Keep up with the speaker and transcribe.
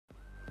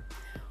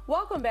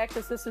Welcome back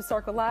to Sister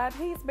Circle Live.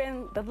 He's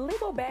been the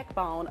legal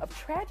backbone of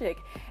tragic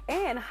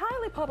and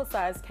highly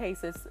publicized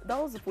cases,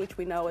 those of which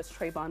we know as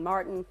Trayvon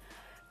Martin,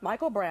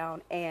 Michael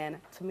Brown, and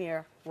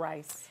Tamir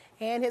Rice.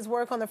 And his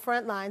work on the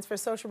front lines for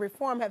social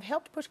reform have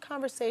helped push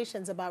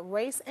conversations about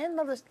race and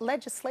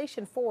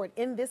legislation forward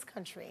in this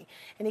country.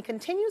 And he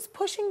continues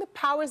pushing the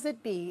powers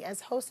that be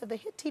as host of the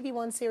hit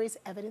TvOne series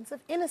Evidence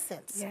of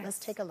Innocence. Yes. Let's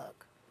take a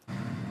look.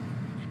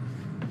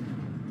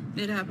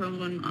 It happened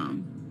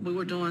when we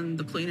were doing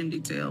the cleaning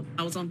detail.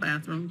 I was on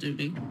bathroom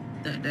duty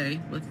that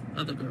day with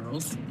other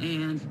girls,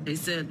 and they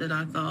said that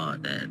I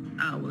thought that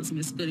I was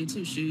Miss Goody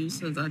Two-Shoes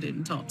because I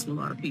didn't talk to a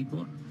lot of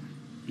people,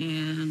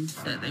 and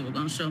that they were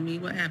going to show me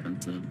what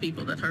happened to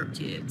people that hurt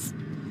kids.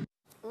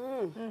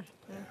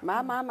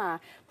 My.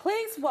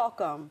 Please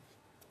welcome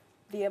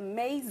the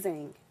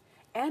amazing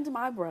and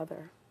my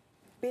brother,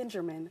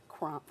 Benjamin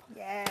Crump.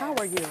 Yes. How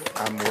are you?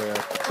 I'm well.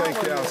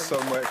 Thank y'all so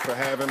much for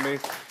having me.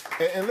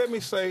 And let me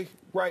say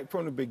right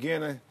from the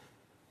beginning,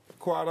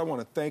 Quad, I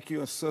want to thank you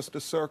and Sister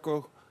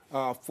Circle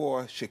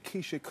for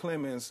Shakisha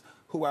Clemens,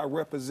 who I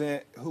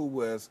represent, who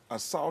was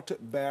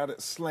assaulted, battered,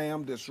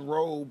 slammed,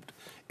 disrobed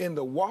in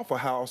the Waffle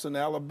House in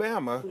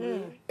Alabama.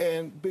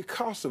 And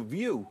because of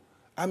you,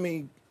 I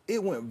mean,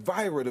 it went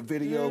viral, the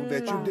video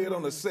that you did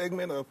on the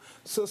segment of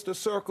Sister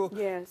Circle.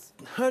 Yes.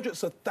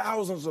 Hundreds of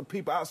thousands of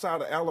people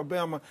outside of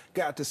Alabama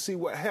got to see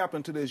what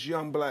happened to this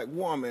young black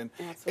woman.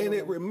 Absolutely. And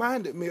it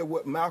reminded me of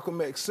what Malcolm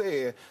X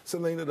said,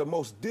 Selena, the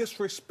most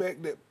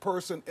disrespected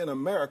person in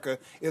America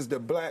is the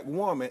black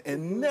woman.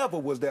 And never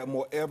was that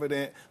more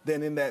evident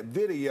than in that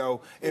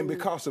video. And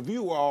because of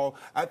you all,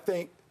 I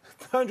think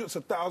hundreds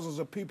of thousands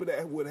of people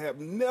that would have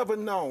never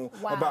known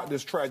about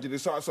this tragedy.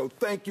 So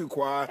thank you,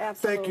 Quad.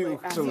 Absolutely. Thank you,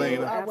 Absolutely.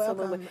 Selena.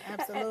 Welcome.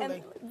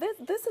 Absolutely. And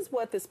this is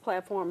what this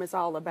platform is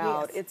all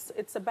about. Yes.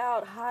 It's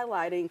about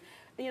highlighting,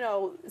 you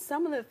know,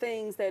 some of the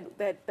things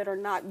that are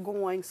not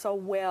going so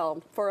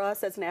well for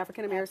us as an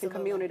African-American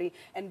community,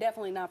 and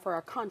definitely not for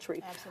our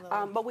country.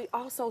 Absolutely. But we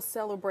also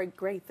celebrate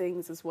great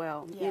things as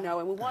well, you know,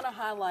 and we want to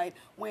highlight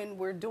when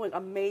we're doing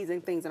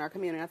amazing things in our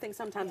community. I think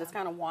sometimes it's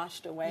kind of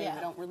washed away. We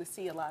don't really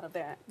see a lot of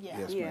that.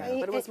 Yes,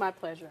 but it was my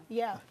pleasure.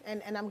 Yeah,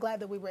 and I'm glad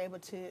that we were able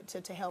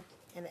to help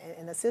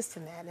and assist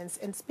in that.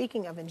 And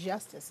speaking of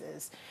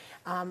injustices,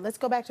 let's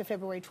go back to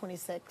February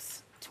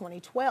 26,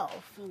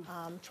 2012,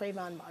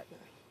 Trayvon Martin.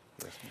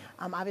 Yes,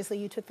 obviously,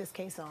 you took this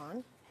case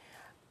on.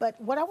 But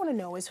what I want to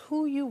know is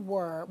who you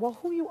were, well,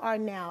 who you are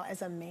now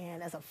as a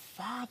man, as a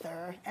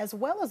father, as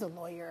well as a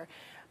lawyer,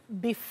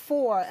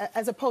 before,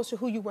 as opposed to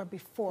who you were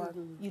before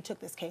you took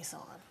this case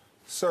on.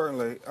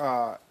 Certainly.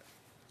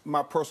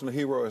 My personal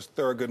hero is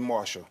Thurgood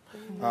Marshall.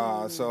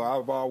 So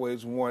I've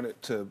always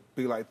wanted to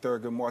be like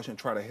Thurgood Marshall and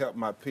try to help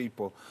my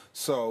people.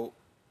 So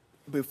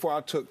before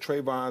I took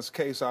Trayvon's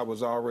case, I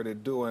was already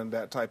doing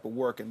that type of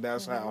work, and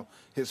that's how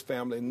his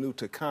family knew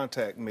to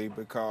contact me,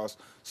 because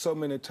so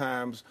many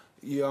times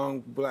young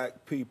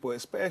black people,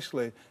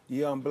 especially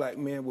young black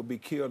men, would be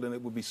killed and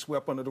it would be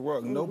swept under the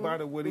rug.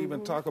 Nobody would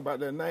even talk about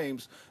their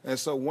names. And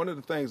so one of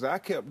the things I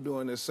kept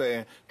doing is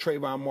saying,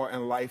 Trayvon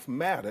Martin, life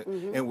mattered,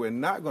 and we're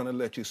not going to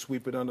let you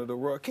sweep it under the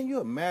rug. Can you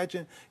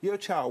imagine your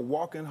child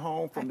walking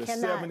home from the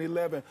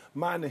 7-Eleven,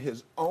 minding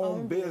his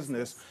own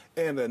business,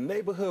 and the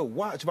neighborhood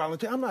watch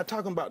volunteer, I'm not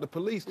talking about the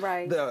police,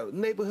 the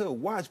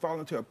neighborhood watch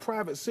volunteer, a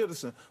private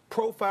citizen,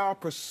 profile,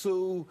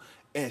 pursue,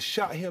 and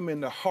shot him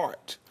in the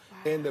heart.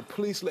 And the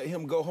police let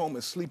him go home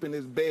and sleep in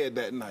his bed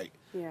that night.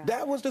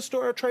 That was the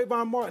story of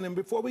Trayvon Martin. And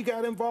before we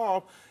got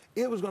involved,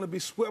 it was going to be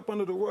swept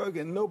under the rug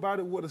and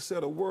nobody would have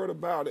said a word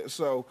about it.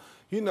 So,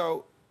 you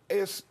know,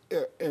 it's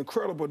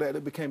incredible that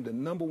it became the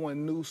 #1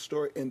 news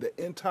story in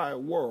the entire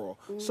world,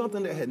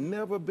 something that had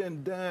never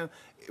been done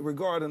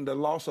regarding the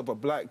loss of a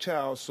black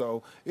child.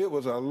 So it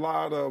was a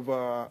lot of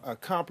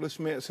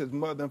accomplishments. His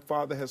mother and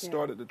father has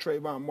started the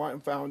Trayvon Martin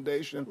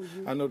Foundation.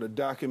 I know the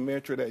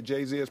documentary that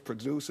Jay-Z is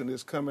producing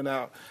is coming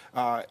out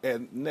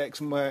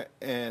next month.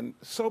 And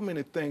so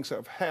many things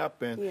have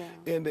happened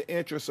in the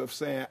interest of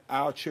saying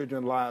our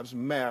children's lives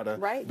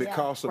matter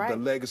because of the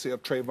legacy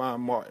of Trayvon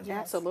Martin.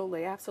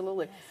 Absolutely,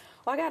 absolutely.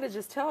 Well, I got to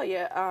just tell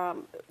you,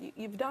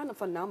 you've done a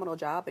phenomenal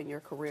job in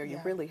your career. You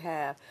really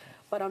have.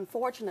 But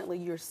unfortunately,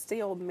 you're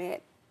still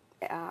met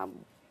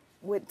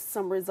with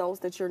some results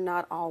that you're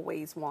not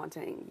always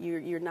wanting.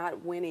 You're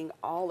not winning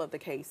all of the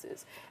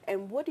cases.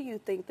 And what do you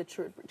think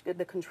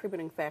the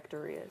contributing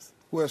factor is?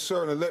 Well,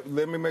 certainly,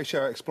 let me make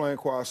sure I explain,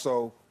 Quad.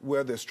 So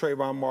whether it's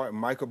Trayvon Martin,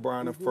 Michael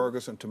Brown, and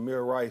Ferguson,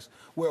 Tamir Rice,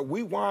 well,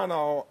 we won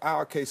all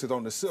our cases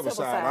on the civil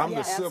side. I'm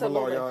the civil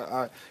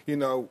lawyer. You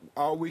know,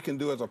 all we can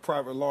do as a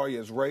private lawyer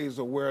is raise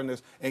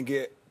awareness and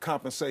get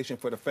compensation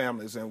for the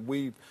families. And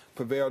we've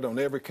prevailed on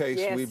every case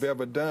we've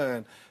ever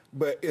done.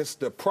 But it's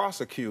the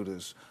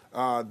prosecutors,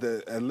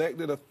 the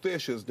elected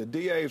officials, the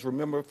DAs,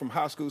 remember from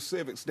high school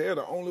civics, they're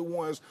the only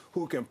ones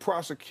who can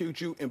prosecute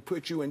you and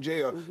put you in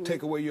jail,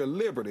 take away your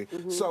liberty.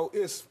 So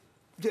it's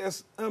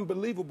just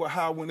unbelievable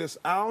how when it's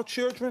our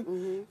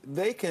children,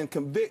 they can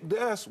convict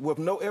us with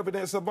no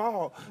evidence of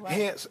all,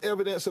 hence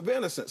evidence of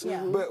innocence.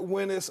 But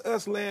when it's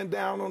us laying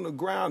down on the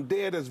ground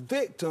dead as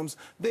victims,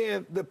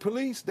 then the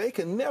police, they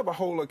can never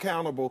hold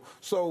accountable.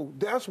 So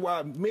that's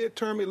why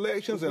midterm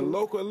elections and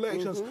local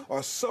elections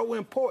are so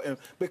important,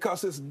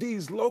 because it's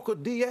these local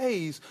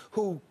DAs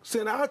who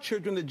send our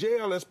children to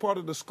jail as part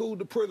of the school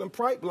to prison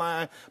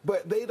pipeline,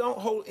 but they don't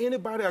hold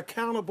anybody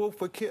accountable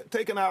for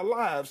taking our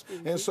lives.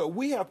 And so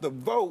we have to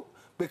vote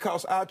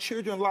because our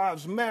children's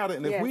lives matter.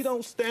 And if we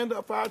don't stand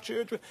up for our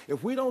children,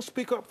 if we don't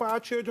speak up for our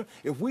children,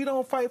 if we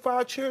don't fight for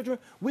our children,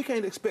 we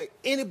can't expect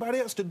anybody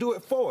else to do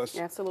it for us.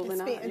 Absolutely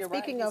not. And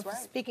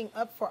speaking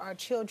up for our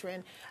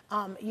children,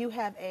 you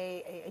have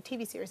a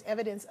TV series,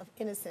 Evidence of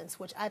Innocence,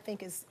 which I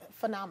think is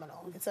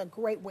phenomenal. It's a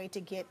great way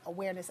to get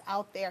awareness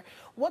out there.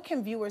 What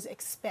can viewers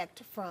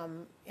expect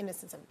from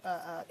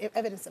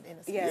Evidence of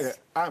Innocence? Yes.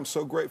 Yeah, I'm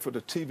so grateful to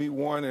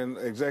TvOne and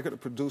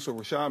executive producer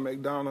Rashawn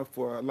McDonough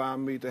for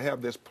allowing me to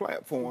have this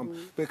platform,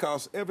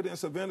 because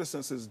Evidence of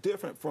Innocence is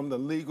different from the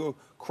legal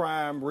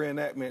crime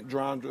reenactment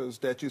dramas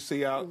that you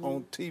see out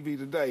on TV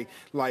today,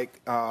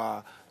 like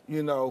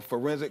you know,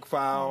 Forensic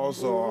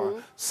Files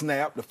or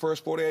Snap, the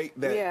First 48,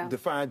 that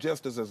define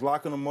justice as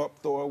locking them up,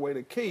 throw away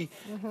the key.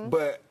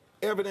 But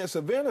Evidence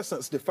of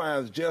Innocence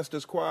defines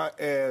justice quite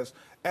as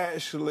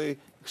actually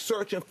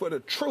searching for the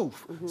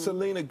truth,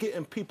 Selena,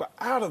 getting people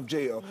out of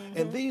jail.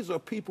 And these are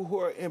people who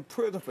are in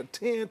prison for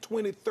 10,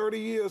 20, 30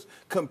 years,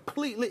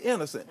 completely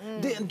innocent,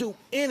 didn't do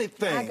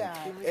anything.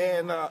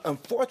 And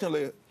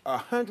unfortunately,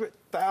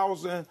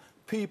 100,000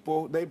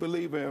 people, they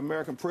believe in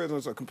American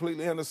prisons, are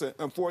completely innocent.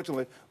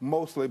 Unfortunately,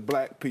 mostly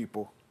black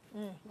people.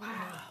 Wow.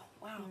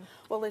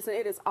 Well, listen,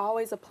 it is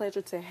always a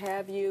pleasure to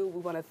have you.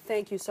 We want to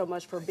thank you so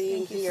much for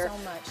being here. Thank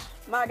you so much.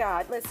 My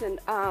God, listen,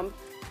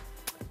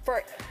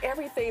 for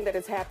everything that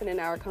has happened in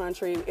our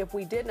country, if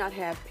we did not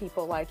have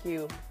people like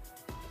you,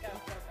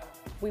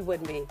 we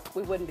wouldn't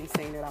be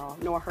seen at all,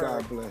 nor heard.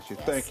 God bless you.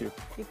 Thank you.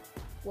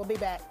 We'll be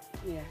back.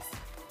 Yes.